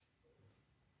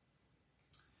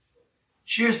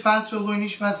Shir sponsor Lo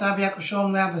Nishmas Rabbi Yaakov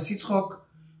Shalom Lab Basitzchok.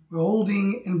 We're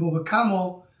holding in Bava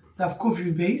Kama Daf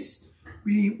Kuf base.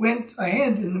 We went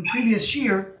ahead in the previous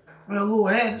shir, went a little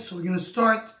ahead, so we're going to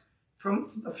start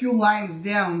from a few lines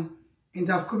down in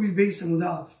Daf Kuf base and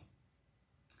Mudalaf.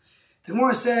 The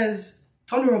Gemara says,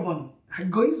 Tanu Rabbanu,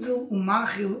 Hagoizel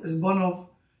Umachil is Banov.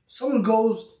 Someone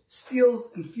goes,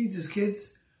 steals, and feeds his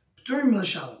kids. P'turim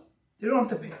Milshalom. They don't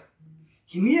have to pay.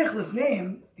 Hiniach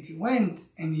Lefneim, if he went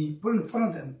and he put in front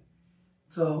of them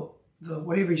the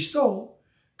whatever he stole,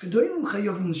 Kedoilim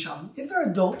Chayovim L'Shalom. If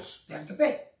they're adults, they have to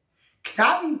pay.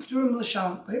 K'tavim P'turim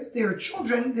L'Shalom. But if they're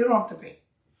children, they don't have to pay.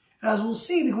 And as we'll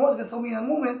see, the Gemara is going to tell me in a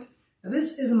moment that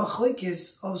this is a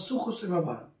machlekes of Suchos and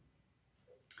Rabbanim.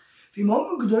 If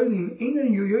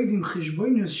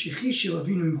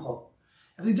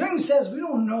the Gedolim says we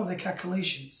don't know the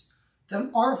calculations that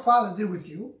our father did with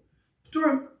you,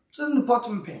 P'turim doesn't the pot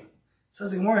of paying.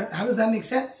 Says the Gemara, how does that make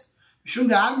sense? Because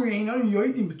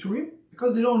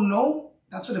they don't know,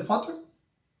 that's what the potter.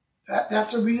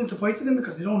 That's a reason to pay to them,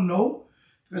 because they don't know,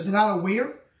 because they're not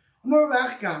aware.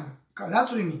 That's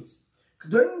what it means.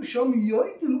 It's not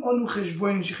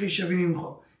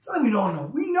that we don't know.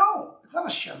 We know. It's not a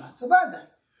shema, it's a badai.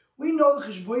 We know the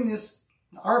cheshbonis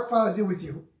our father did with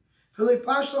you.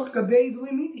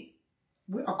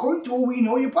 According to what we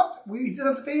know, you potter. We didn't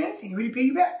have to pay anything. We already paid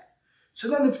you back. So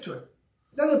then the p'tur.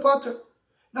 Then the potter.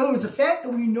 In other words, the fact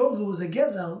that we know there was a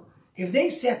gezel, if they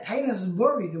said tainas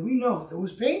bori that we know that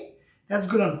was paid, that's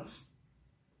good enough.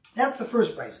 That's the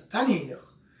first price.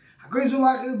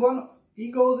 He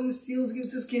goes and steals,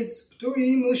 gives his kids. As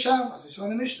we saw in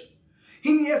the Mishnah.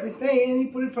 And he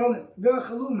put it in front of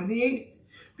them. And they ate it.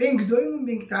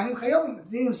 If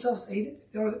they themselves ate it,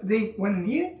 if they went and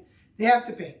ate it, they have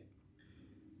to pay.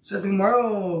 Says the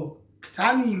Gemara,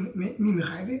 how do you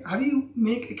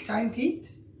make the Ketani to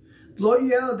eat? What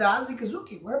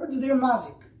happens if they're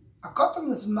mazik? A kotam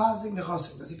that's mazik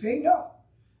nechosim. Does he pay? No.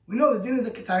 We know the din is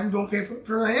a Ketani, don't pay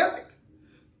for a hazik.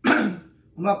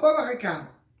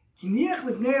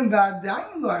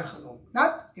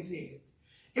 Not if they ate it.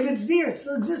 If it's there, it's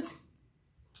still existing.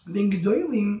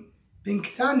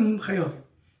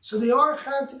 So they are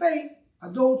chayav to pay,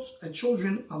 adults and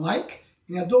children alike,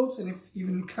 in adults and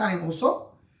even Ketanim also.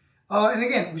 And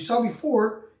again, we saw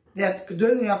before that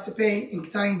Kedolim have to pay and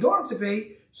Ketanim don't have to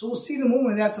pay, so we'll see in a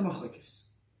moment that's a machlekes.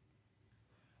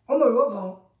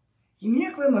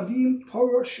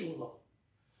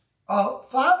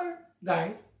 Father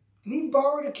died and he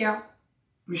borrowed a cow.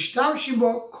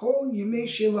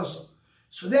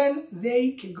 So then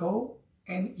they can go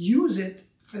and use it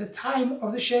for the time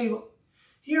of the Sheila.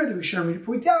 Here the Rishonim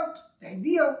point out the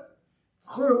idea,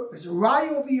 there's a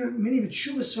raya over here, many of the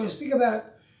Shuvas so to speak about it.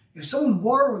 If someone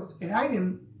borrowed an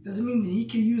item, doesn't mean that he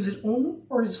can use it only,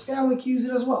 or his family can use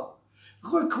it as well.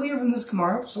 We're clear from this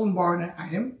Gemara, if someone borrowed an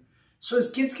item, so his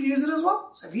kids can use it as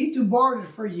well. So if he too borrowed it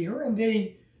for a year, and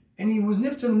he was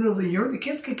nifter in the middle of the year, the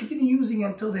kids can continue using it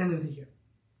until the end of the year.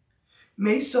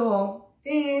 Meso,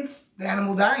 if the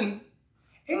animal died,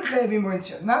 they're not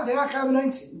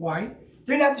chayavim. Why?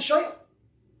 They're not the shoyah.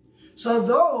 So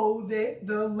though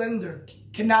the lender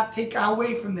cannot take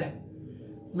away from them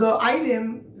the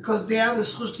item because they have the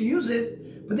schus to use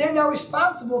it, but they're now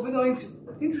responsible for the ointzim.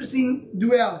 Interesting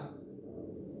duality.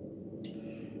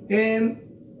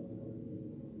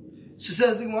 So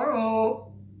says the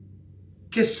Gemara,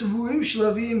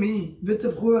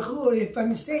 if by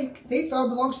mistake they thought it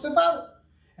belongs to the father,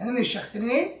 and then they shechted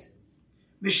and ate it.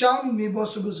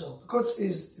 Because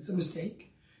it's a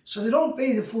mistake, so they don't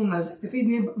pay the full nazik. They pay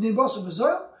the baso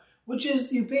b'zoil, which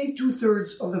is you pay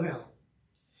 2/3 of the value.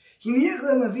 If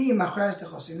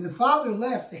the father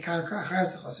left the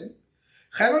charas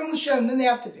techosim, then they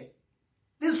have to pay.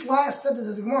 This last sentence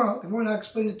of the Gemara now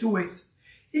explains it two ways.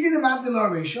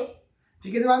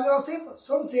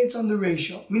 Some say it's on the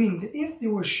ratio, meaning that if they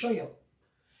were shoyel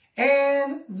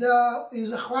and there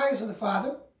was a charas of the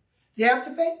father, they have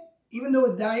to pay, even though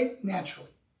it died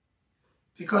naturally.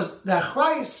 Because the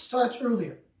achrayas starts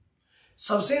earlier.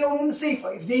 Some say it only in the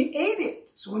Sefer. If they ate it,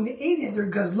 so when they ate it, they're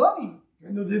gazlanim,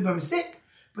 even though they did by mistake,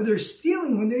 but they're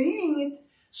stealing when they're eating it,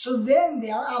 so then they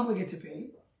are obligated to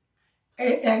pay.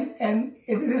 And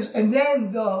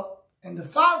then the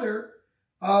father,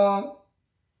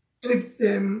 if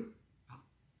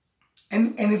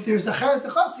there's the charas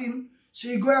techosim, so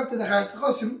you go after the charas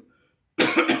techosim,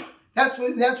 that's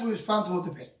what you're responsible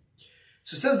to pay.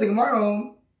 So says the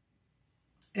Gemara,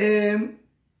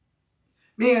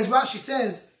 meaning as Rashi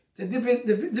says, the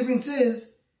difference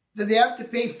is that they have to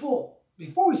pay full.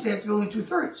 Before we say they have to pay only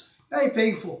 2/3. Now you're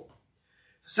paying full.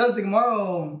 So says the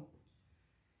Gemara,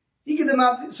 if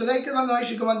So they can the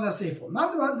ratio come on the seifo.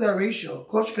 Not the ratio,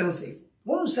 kosh kana seifo.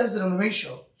 One who says it on the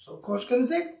ratio, so kosh kana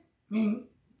seifo. Meaning,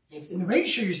 if in the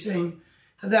ratio you're saying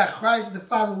that the achrayus that the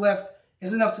father left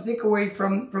is enough to take away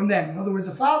from them. In other words,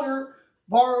 the father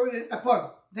borrowed a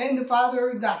par, then the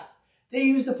father died. They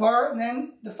used the par, and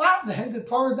then the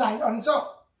par died on its own.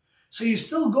 So you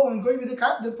still go and go with the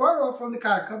par from the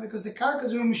karka because the karka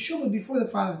is mishubah before the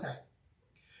father died.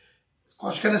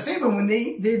 Kosh kana seifo when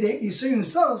they assume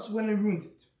themselves when they ruined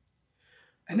it.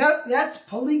 And that's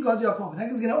Pali Gadi Rapapa. That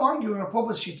is going to argue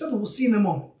Rapapa's Shita that we'll see in a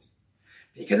moment.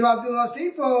 Because about the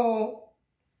Seifo,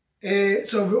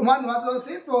 so Roman the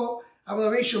Seifo, I will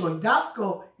ratio like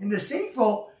Dafko in the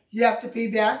Seifo, you have to pay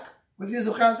back with the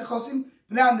Zochar Zechosim,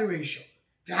 but not in the ratio.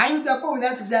 The Hayu Dapo, and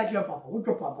that's exactly Rapapa. What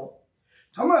Rapapa?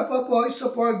 Tamar Rapapa is so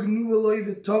far Gnuveloi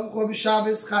Vitov Chob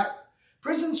Shabbos Chayav.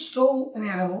 Person stole an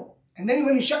animal, and then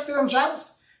when he shucked it on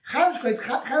Shabbos, Chayav is great.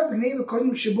 Chayav Gneva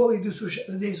Kodim Shiboli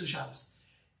the days of Shabbos.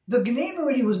 The Gneva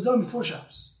already was done before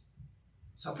Shabbos.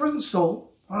 So a person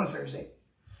stole on a Thursday.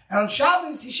 And on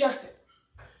Shabbos, he shechted.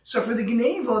 So for the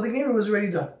Gneva was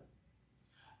already done.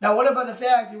 Now, what about the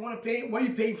fact you want to pay, what are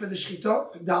you paying for the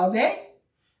Shechita? For Dalvei?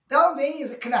 Dalvei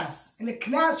is a Knas. And a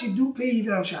Knas you do pay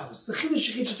even on Shabbos. It's a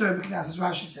Chidush Shechit Torah Knas, as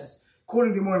Rashi says,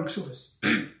 according to the morning Ksuvas.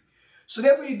 So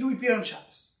therefore you pay on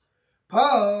Shabbos.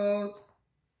 But,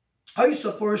 but if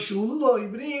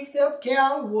the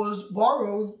cow was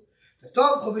borrowed, the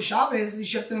Tov Chob Shabbos, and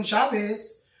he shechted on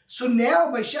Shabbos, so now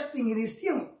by shechting it, he's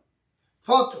stealing.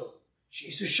 Pato.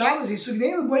 He's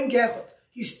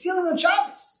stealing on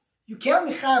Shabbos. You can't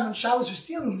be chayav on Shabbos for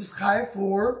stealing. He was chayav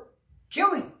for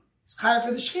killing. He's chayav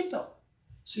for the shechita.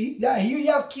 So here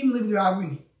you have kim liv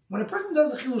d'Ravini. When a person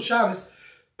does a chilul Shabbos,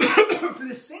 for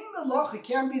the same halacha, it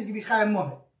can't be he's going to be chayav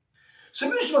moment.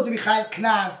 So if you're to be chayav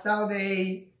knas,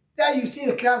 dalvei, that you see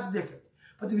the knas is different.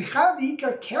 But to be chayav the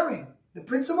ikar carrying the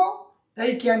principle, that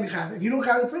you can't be chayav. If you don't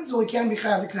have the principle, you can't be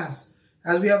chayav the knas.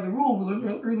 As we have the rule,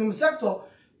 early in the Masechta,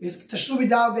 is tashlumi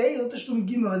dalvei or tashlumi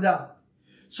gimel adal.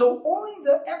 So only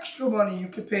the extra money you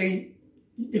could pay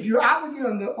if you're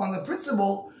obligated on the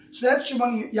principle. So the extra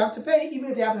money you have to pay even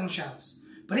if it happened on Shabbos.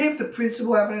 But if the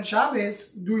principle happened on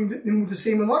Shabbos doing the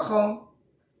same halacha,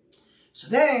 so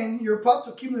then you're part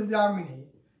of kimel darmini.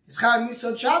 It's chayav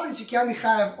misod Shabbos. You can't be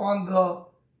chayav on the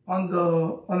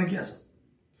gezel.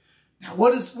 Now,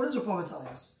 what is the Prophet telling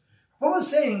us? What was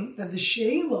saying that the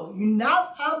sheila you're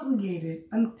not obligated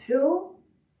until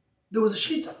there was a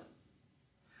shchita.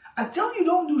 Until you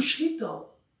don't do shchita,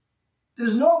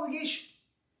 there's no obligation.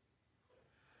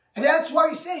 And that's why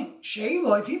he's saying,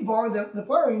 sheila, if he borrowed the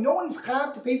parah, you know when he's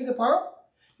chayav to pay for the parah?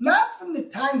 Not from the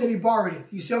time that he borrowed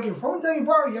it. You say, okay, from the time you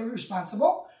borrowed it, you're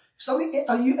responsible. Something, you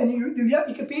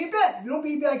can pay it back. If you don't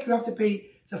pay it back, you have to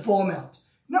pay the full amount.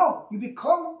 No, you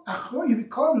become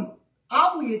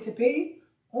obligated to pay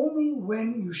only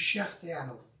when you shech the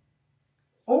animal.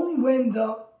 Only when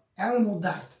the animal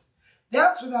died.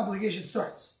 That's when the obligation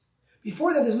starts.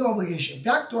 Before that, there's no obligation.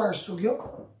 Back to our sugya.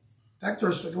 What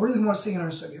is the Gemara saying in our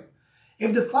sugya?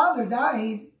 If the father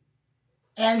died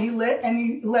and he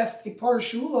left a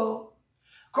parashula,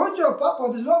 according to our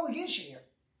papa, there's no obligation here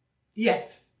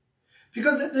yet,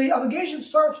 because the obligation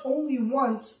starts only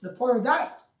once the parah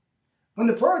died. When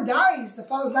the parah dies, the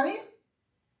father's not here,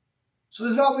 so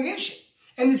there's no obligation,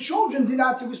 and the children did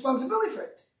not take responsibility for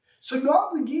it. So no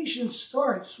obligation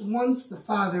starts once if the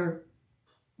father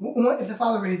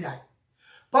already died.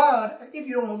 But if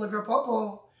you don't look at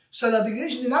papa, so the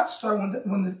obligation did not start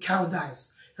when the cow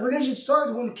dies. The obligation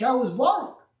started when the cow was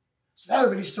borrowed. So that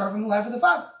already started from the life of the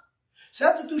father. So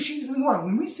that's the two sheets in the Gemara.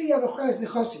 When we say you have a chayes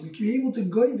nechosim, you can be able to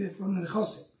go it from the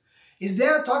nechosim. Is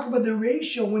there talk about the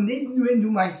ratio when they do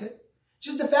ma'aseh?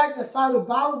 Just the fact that father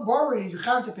borrowed it, you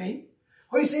have to pay.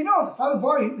 Or you say no, the father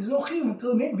borrowed it, there's no chiyuv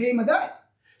until the behemoth died.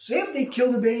 So if they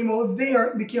kill the behemoth, they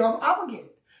became obligated.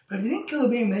 But if they didn't kill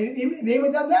the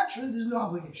behemoth died naturally, there's no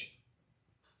obligation.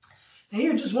 Now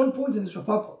here, just one point in this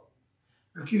Rapapa.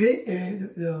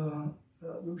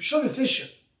 Shlomo Fisher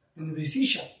in the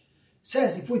Vesisha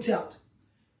says, he points out,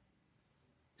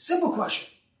 simple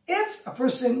question. If a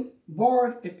person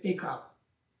borrowed a cow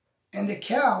and the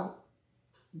cow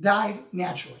died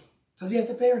naturally, does he have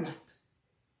to pay or not?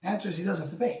 The answer is he does have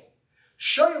to pay.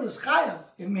 Shoyel is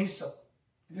chayav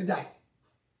if it died.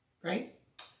 Right?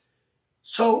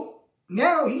 So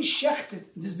now he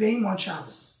shechted this behemoth on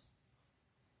Shabbos.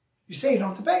 You say you don't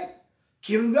have to pay.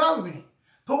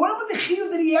 But what about the chiyuv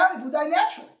that he had if he died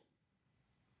naturally?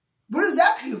 Where does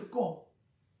that chiyuv go?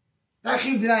 That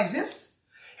chiyuv did not exist?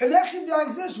 If that chiyuv did not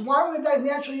exist, why when it dies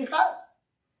naturally you chayav?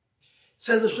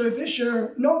 Says the Shlomo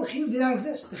Fisher, no, the chiyuv did not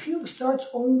exist. The chiyuv starts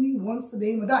only once the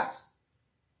behemoth dies.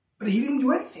 but he didn't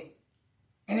do anything.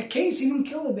 In a case, he didn't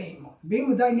kill the behemoth. The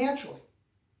behemoth died naturally.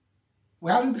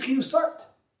 Well, how did the chiyuv start?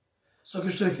 So,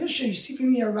 you see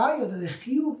from the araya that the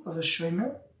chiyuv of a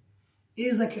shomer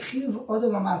is like a chiyuv of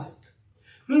odom amazik.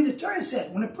 Meaning the Torah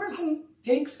said, when a person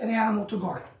takes an animal to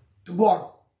guard, to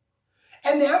borrow,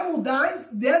 and the animal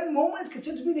dies, that moment is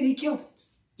considered to be that he killed it.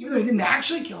 Even though he didn't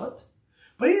actually kill it.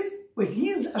 But if he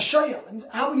is a shayel and he's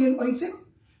obligated in ointzim,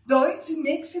 the ointzim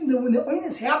makes him that when the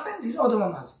oinus happens, he's odom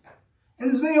amazik. And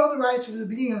there's many other rights from the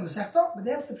beginning of the Masechta, but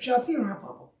that's the pshat here in our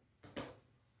problem.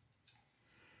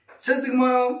 Says the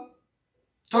Gemara,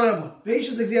 Torah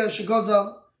Beishas exel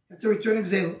shegozal, you have to return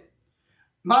exel.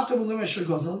 Mato b'lima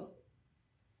shegozal.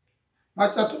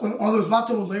 Although it's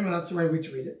mato b'lima, that's the right way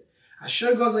to read it.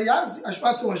 Asher gozal yachzi,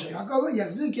 ashmato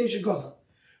yachzi kei shegozal.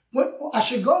 What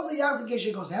asher gozal yachzi kei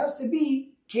shegozal has to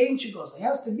be kein shegozal. It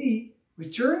has to be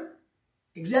return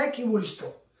exactly what he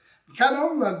stole. If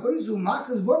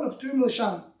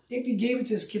he gave it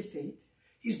to his kids to eat,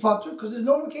 he's potter because there's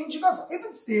no more kein shegozal. If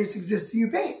it's there, it's existing, you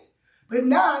pay it. But if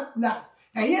not. Now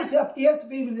he has to pay if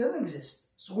it doesn't exist.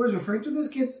 So what is referring to these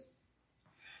kids?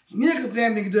 If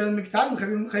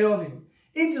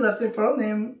you left it for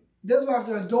them, doesn't matter if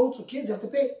they're adults or kids, you have to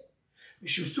pay.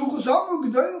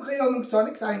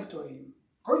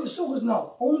 According to Suchos,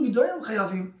 no. Only Gedolim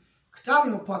Chayovim,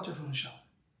 K'tanim or potter from the Shah.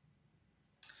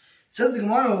 Says the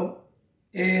Gemara,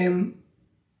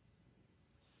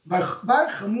 Bar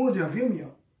Chamud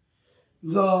Yavimyo,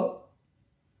 the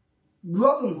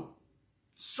brother-in-law,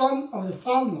 son of the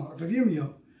father-in-law of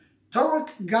Yavimyo, Tarak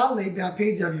Gale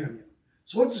Be'apei Yavimyo.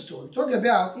 So what's the story? Talking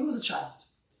about, he was a child.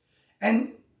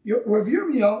 And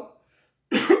Yavimyo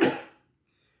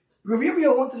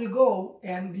wanted to go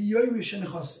and be Yoyrish and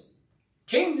Nechosim.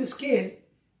 Came this kid,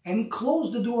 and he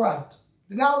closed the door out.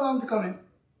 Did not allow him to come in.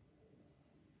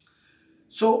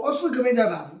 So, Oslo Kamei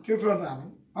Davavim, careful of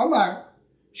Avim, Amar,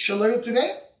 Shaloy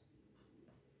today,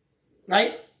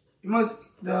 right? It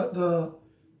was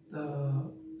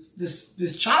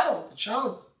this child, the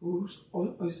child who's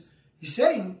he's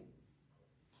saying,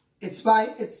 it's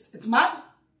mine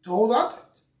to hold on to it.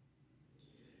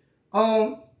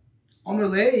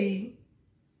 Omerlei,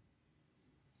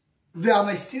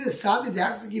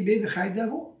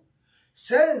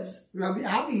 says Rabbi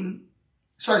Abim,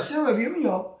 says Rabbi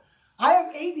Yirmiyahu, I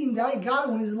have Eidim that I got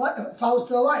when his father was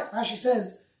still alive. Rashi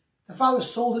says the father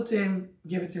sold it to him,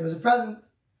 gave it to him as a present.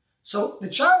 So the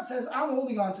child says, I'm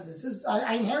holding on to this.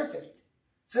 I inherited it.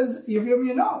 Says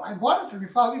Yirmiyahu, no, I bought it from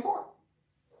your father before.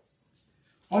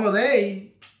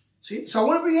 Omerlei, so I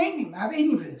want to bring Eidim. I have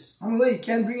Eidim for this. Omerlei, you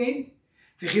can't bring Eidim.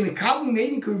 Could we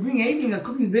bring Eidim that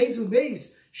could be base with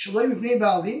base? Can I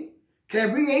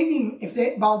bring Eidim if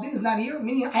the Baldin is not here?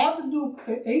 Meaning I have to do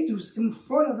Eidus in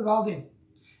front of the Baldin.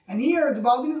 And here, the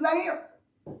Baldin is not here.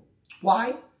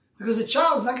 Why? Because the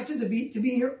child is not considered to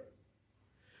be here.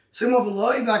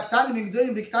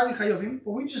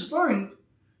 But we just learned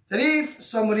that if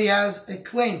somebody has a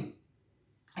claim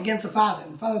against the father,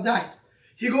 and the father died,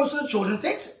 he goes to the children and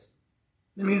takes it.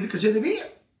 That means they're considered to be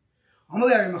here.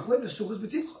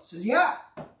 Says, yeah,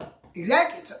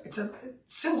 exactly. It's a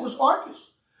Simchus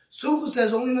argues. Suchus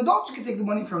says only an adult can take the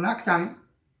money from Naktanim.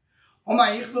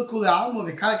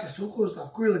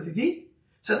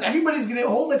 Says everybody's going to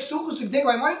hold like Suchus to take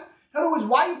my money. In other words,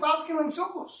 why are you asking like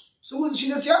Suchus? Suchus is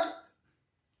Shinas Yachid.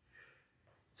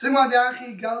 So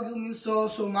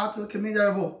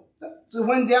it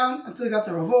went down until it got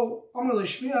to Ravo.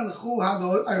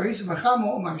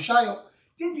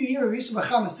 Didn't you hear Rabbi Bava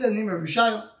Kama said the name of Rabbi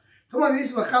Shaya? Rabbi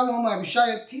Bava Kama Rabbi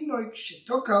Shaya Tinoik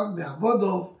Shetokav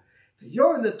Be'avodov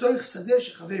Teyor Letoich Sadeh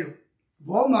Shechaveru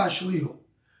V'Oma Shlihu.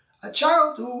 A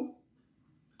child who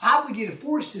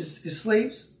forced his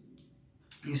slaves.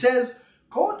 He says,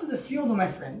 go into the field of my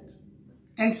friend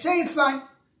and say it's mine.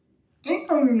 You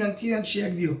don't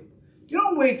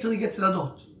wait till he gets an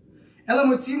adult.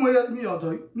 You take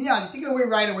it away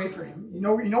right away from him. You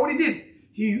know what he did?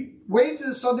 He waited to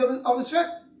the son of his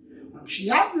friend.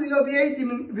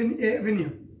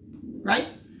 Right?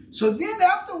 So then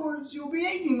afterwards, you'll be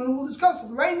 18 and we'll discuss it.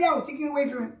 But right now, we're taking it away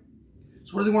from him.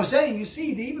 So what is it going to say? You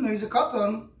see, that even though he's a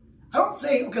katan, I don't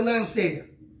say, okay, let him stay there.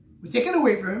 We take it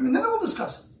away from him and then we'll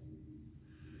discuss it.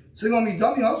 So they're going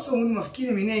to be also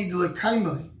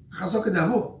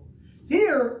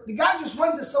here, the guy just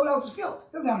went to someone else's field. He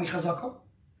doesn't have any chazakah.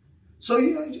 So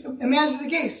you imagine the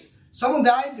case. Someone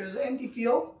died, there's an empty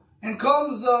field, and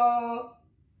comes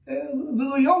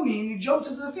little Yoni, and he jumps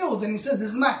into the field, and he says,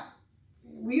 this is mine.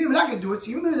 We're not going to do it,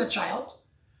 so even though he's a child,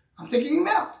 I'm taking him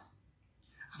out.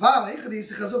 But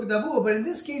in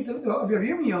this case of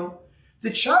Yirmiyahu,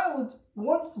 the child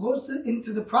goes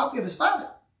into the property of his father.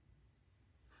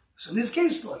 So in this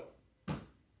case,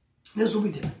 this will be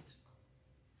different.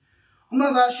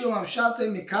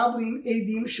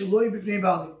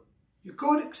 You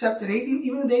could accept an edim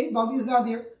even if the baldi is not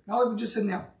there. Not like we just said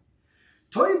now.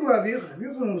 Rav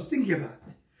was thinking about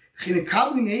it.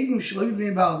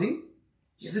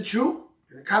 Is it true?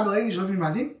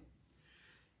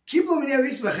 Kiblo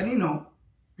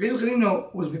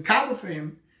was mekabel for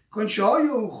him. When did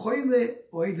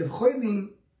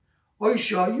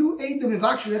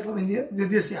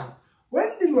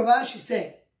Rav Ashi say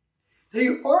that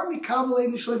you are mekabel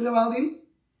edim shloivim baldim?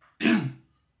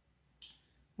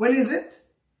 When is it?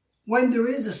 When there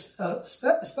is a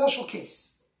special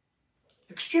case.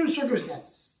 Extreme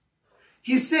circumstances.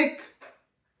 He's sick.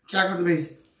 Can't go to the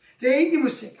basic. The Eidim were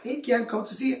sick. They can't come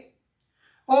to see him.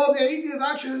 Oh, the Eidim have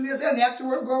actually, they have to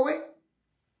go away.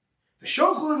 The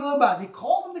Shochul, they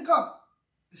called him to come.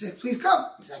 They said, please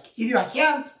come. He's like, either I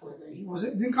can't, or he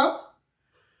didn't come.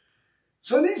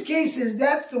 So in these cases,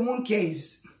 that's the one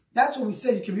case. That's what we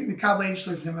said you can be Mikabel Eidim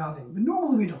Shloifim Aldim. But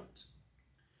normally we don't.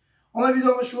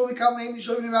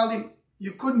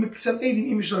 You couldn't accept Eidim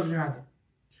Im Shloifim Aldim.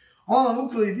 I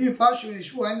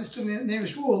understood the name of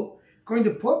Shmuel, going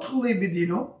to Potchuli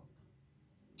Bidino,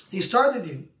 they started the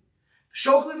din.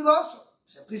 Shochli Bilaso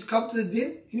said, please come to the din,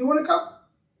 and you want to come.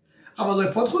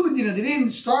 They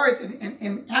didn't start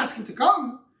and ask him to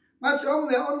come. In other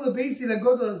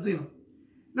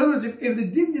words, if the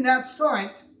din did not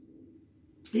start,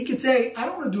 he could say, I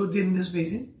don't want to do a din in this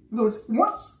basin. In other words,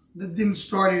 once the din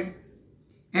started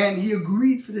and he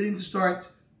agreed for the din to start,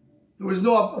 there was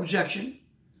no objection.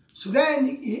 So then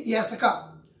he has to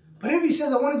come. But if he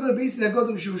says, I want to go to Beis, I go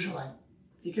to Yerushalayim,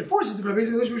 he can force him to go to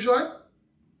Beis Yerushalayim.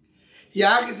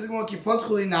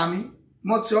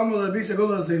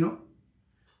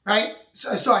 Right?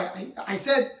 So, sorry, I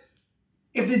said,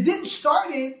 if they didn't start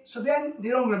it, so then they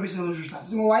don't go to Beis Yerushalayim.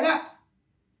 So, well, why not?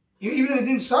 Even if they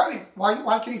didn't start it,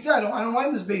 why can he say, I don't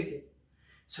mind this Beis Din?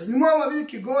 Says the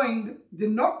going, the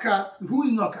Nokat, who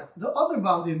is Nokat? The other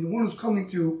Baldin, the one who's coming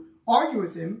to argue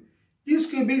with him. This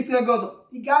could be Beis Din HaGadol.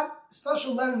 He got a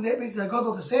special letter in there, Beis Din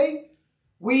HaGadol, to say,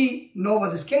 we know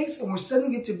about this case, and we're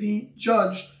sending it to be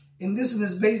judged in this and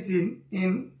this Beis Din,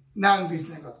 in not in Beis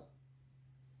Din HaGadol.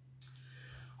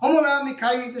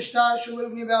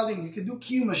 You could do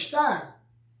Kiyum HaShtar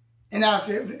in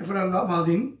front of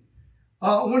Baldin.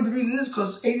 One of the reasons is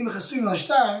because Eidim Chasuyim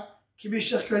HaShtar can be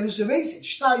Shech Kredus HaBeis.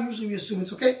 Shtar, usually we assume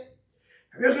it's okay.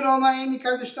 Says,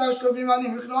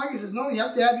 no, you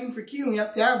have to have him for Kiyum, you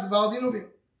have to have the Baldin over here.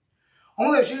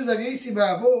 What's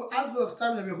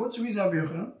the reason of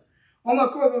Yochanan?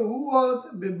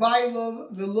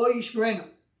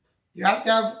 You have to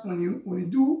have, when you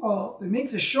do, make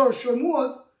the shor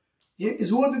muad,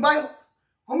 is muad b'bailov.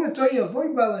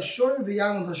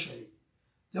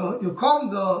 You'll come,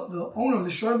 the owner of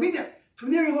the shor, be there. From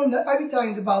there you learn that every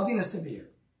time the Baldin has to be here.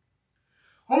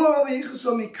 You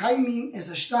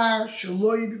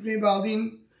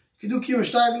can do Kiyum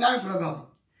HaShtar b'nayim for a Baldin.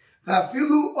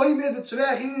 Even if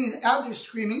he's out there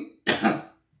screaming,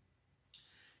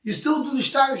 you still do the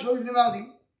shtar b'shor b'nei Baldin.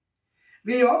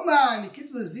 He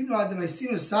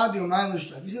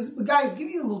says, but guys, give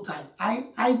me a little time. I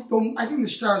think the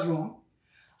shtar is wrong.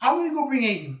 I'm going to go bring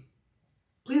Eidim.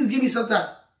 Please give me some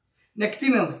time. We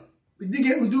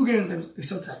do give him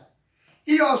some time.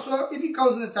 He also, if he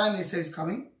comes in the time they say he's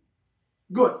coming,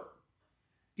 good.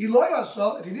 Eloi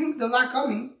also, if he does not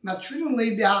coming, not treat him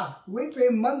late behalf. Wait for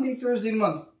him Monday, Thursday, and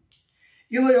Monday.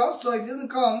 Eloi also, if he doesn't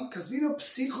come, kasvino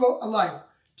psicho alayo.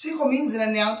 Psicho means an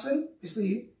announcement.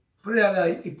 Basically, put it out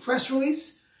a press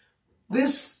release.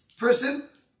 This person,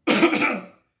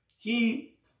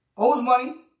 he owes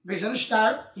money based on a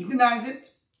shtar. He denies it.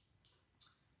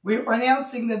 We're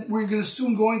announcing that we're going to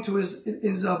soon go into his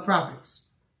properties.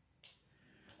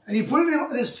 And he put it in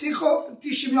this psicho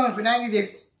for 90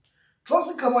 days. Close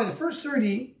to come away, the first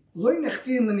 30, we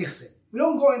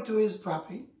don't go into his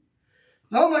property.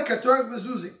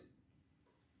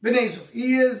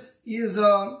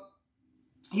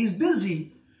 He's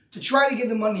busy to try to get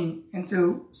the money and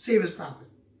to save his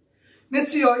property.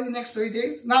 The next 30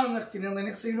 days,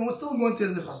 we're still going to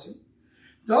his nechasim.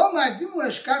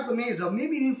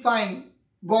 Maybe he didn't find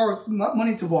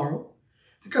money to borrow.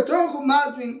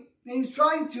 And he's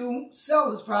trying to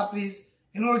sell his properties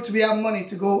in order to have money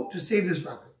to go to save this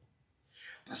property.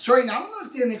 But sorry, now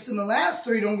in the last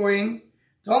 3 don't go in.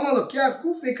 Because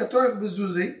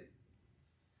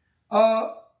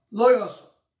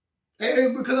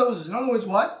in other words,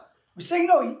 what? We're saying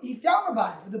no, he found the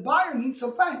buyer, but the buyer needs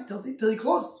some time till he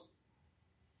closes.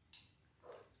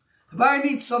 The buyer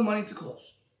needs some money to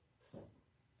close.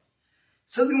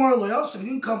 Something more loyal, so if he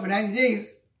didn't come for 90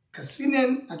 days,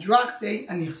 kasvinen adrachte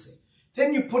anichse.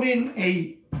 Then you put in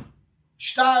a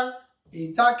shtar,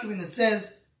 a document that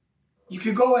says you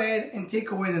could go ahead and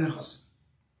take away the nechos,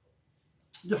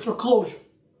 the foreclosure.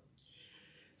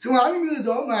 So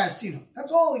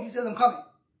that's all if he says I'm coming.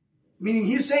 Meaning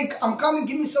he's saying, I'm coming,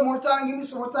 give me some more time.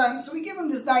 So we give him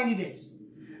this 90 days.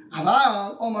 But even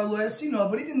in the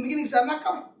beginning he said, I'm not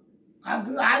coming.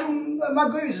 I'm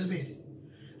not going to this basically.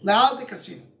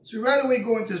 So we right away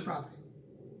go into his property.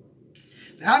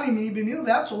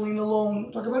 That's only in the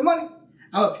loan, talk about money.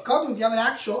 Now, if you have an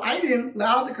actual item,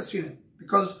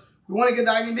 because we want to get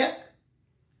the item back.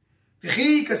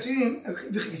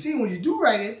 When you do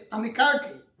write it, only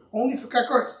for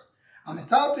karkos.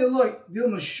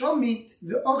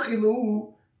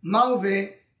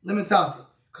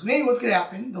 Because maybe what's going to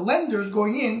happen, the lender is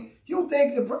going in, he'll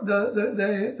take the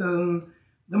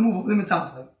move of the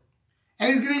metaltal,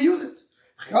 and he's going to use it.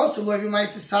 Then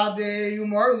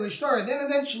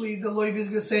eventually the loiv is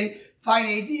going to say, fine,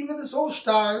 even this whole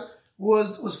star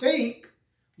was fake,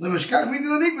 he's not going to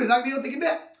be able to take it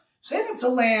back. So if it's a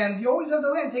land, you always have the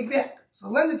land take back. So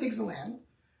the lender takes the land,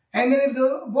 and then if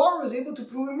the borrower is able to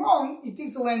prove him wrong, he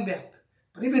takes the land back.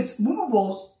 But if it's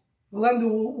movables, the lender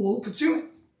will consume it.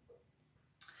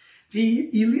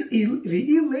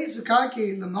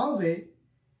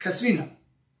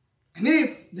 And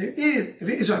if there is the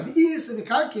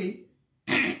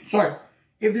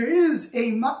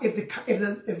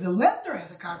lender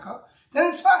has a karka, then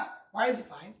it's fine. Why is it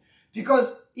fine?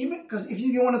 Because if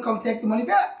you don't want to come take the money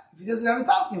back, if he doesn't have a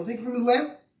top, he'll take it from his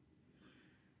land.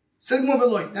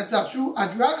 That's not true.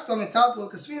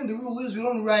 The rule is we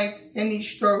don't write any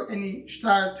shtar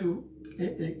to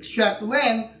extract the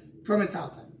land from a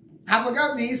talta.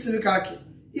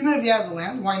 Even if he has a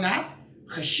land, why not?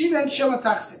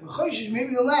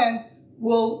 Maybe the land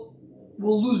will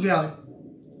lose value.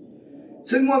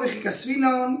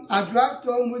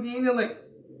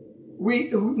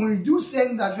 When we do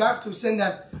send the draft to send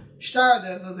that shtar,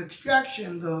 the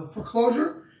extraction, the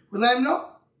foreclosure, we let him know.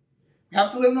 We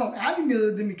have to let him know. That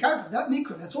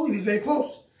mikra, that's only if he's very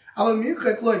close.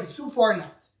 If it's too far,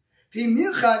 not.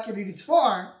 If it's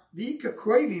far,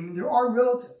 there are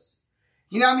relatives.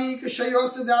 And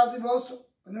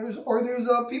there's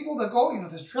people that go,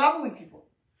 there's traveling people.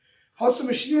 So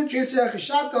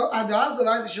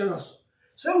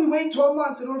then we wait 12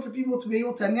 months in order for people to be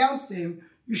able to announce to him,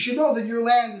 you should know that your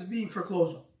land is being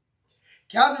foreclosed on.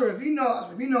 You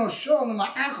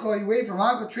wait for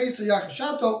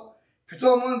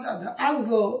 12 months at the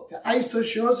Aslo, the Aisto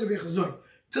Shiros Bechazoy,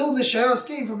 till the Shiros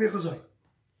came from Bechazoy.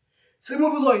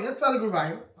 That's not a good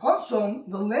raya. Hosom,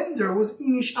 the lender, was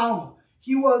Inish Alma.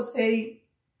 He was a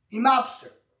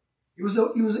mobster. He was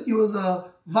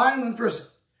a violent person.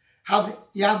 If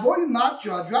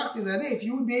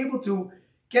you would be able to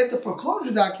get the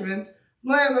foreclosure document,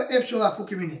 you would not be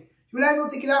able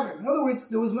to take it out of him. In other words,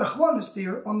 there was mechwanis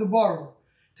there on the borrower.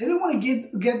 They didn't want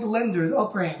to get the lender the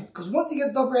upper hand, because once you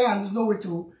get the upper hand, there's nowhere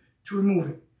to remove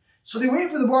it. So they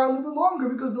waited for the borrower a little bit longer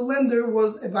because the lender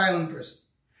was a violent person.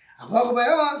 By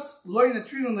us,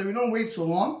 we don't wait so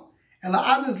long. And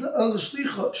until the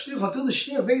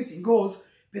shliach basically goes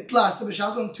betlas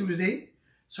on Tuesday.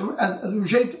 So as we were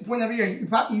trying to point out here,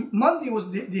 Monday was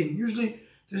din. Usually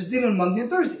there's din on Monday and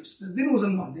Thursday. So the din was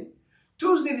on Monday.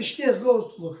 Tuesday the shliach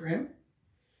goes to look for him.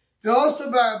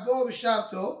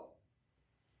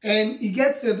 And he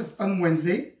gets there on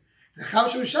Wednesday. And then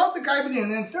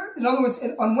in other words,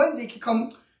 on Wednesday he can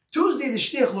come. Tuesday the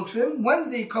shliach looks for him.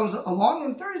 Wednesday he comes along,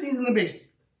 and Thursday he's in the basement.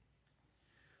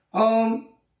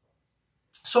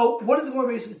 So what does the more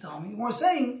basically tell me? We're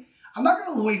saying, I'm not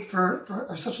going to wait for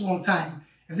such a long time.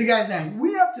 If the guy's dying,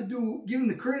 we have to give him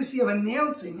the courtesy of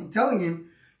announcing and telling him,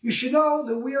 you should know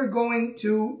that we're going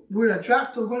to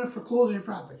foreclose on your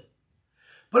property.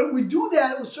 But we do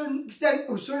that with certain extent,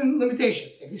 with certain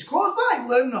limitations. If he's close by, we'll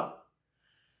let him know.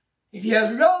 If he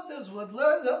has relatives, we'll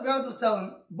let the relatives tell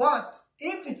him. But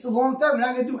if it's a long term, we're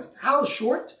not going to do it. How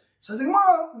short? Says the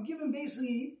Gemara, we give him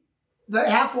basically the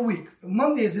half a week. If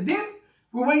Monday is the din,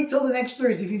 we wait till the next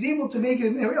Thursday. If he's able to make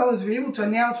it, if we're able to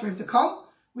announce for him to come,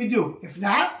 we do. If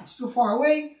not, it's too far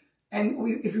away. And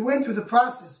if we went through the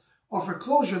process of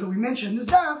foreclosure that we mentioned in this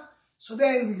daf, so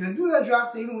then we're going to do that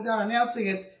draft even without announcing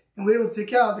it, and we're able to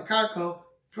take out the karka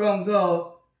from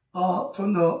the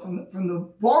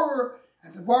borrower.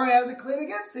 And if the borrower has a claim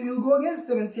against him, he'll go against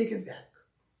him and take it back.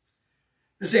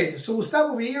 So we'll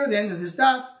stop over here at the end of this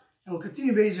daf, and we'll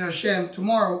continue Be'ezer Hashem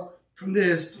tomorrow from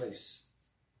this place.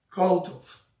 Kol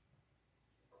Tov.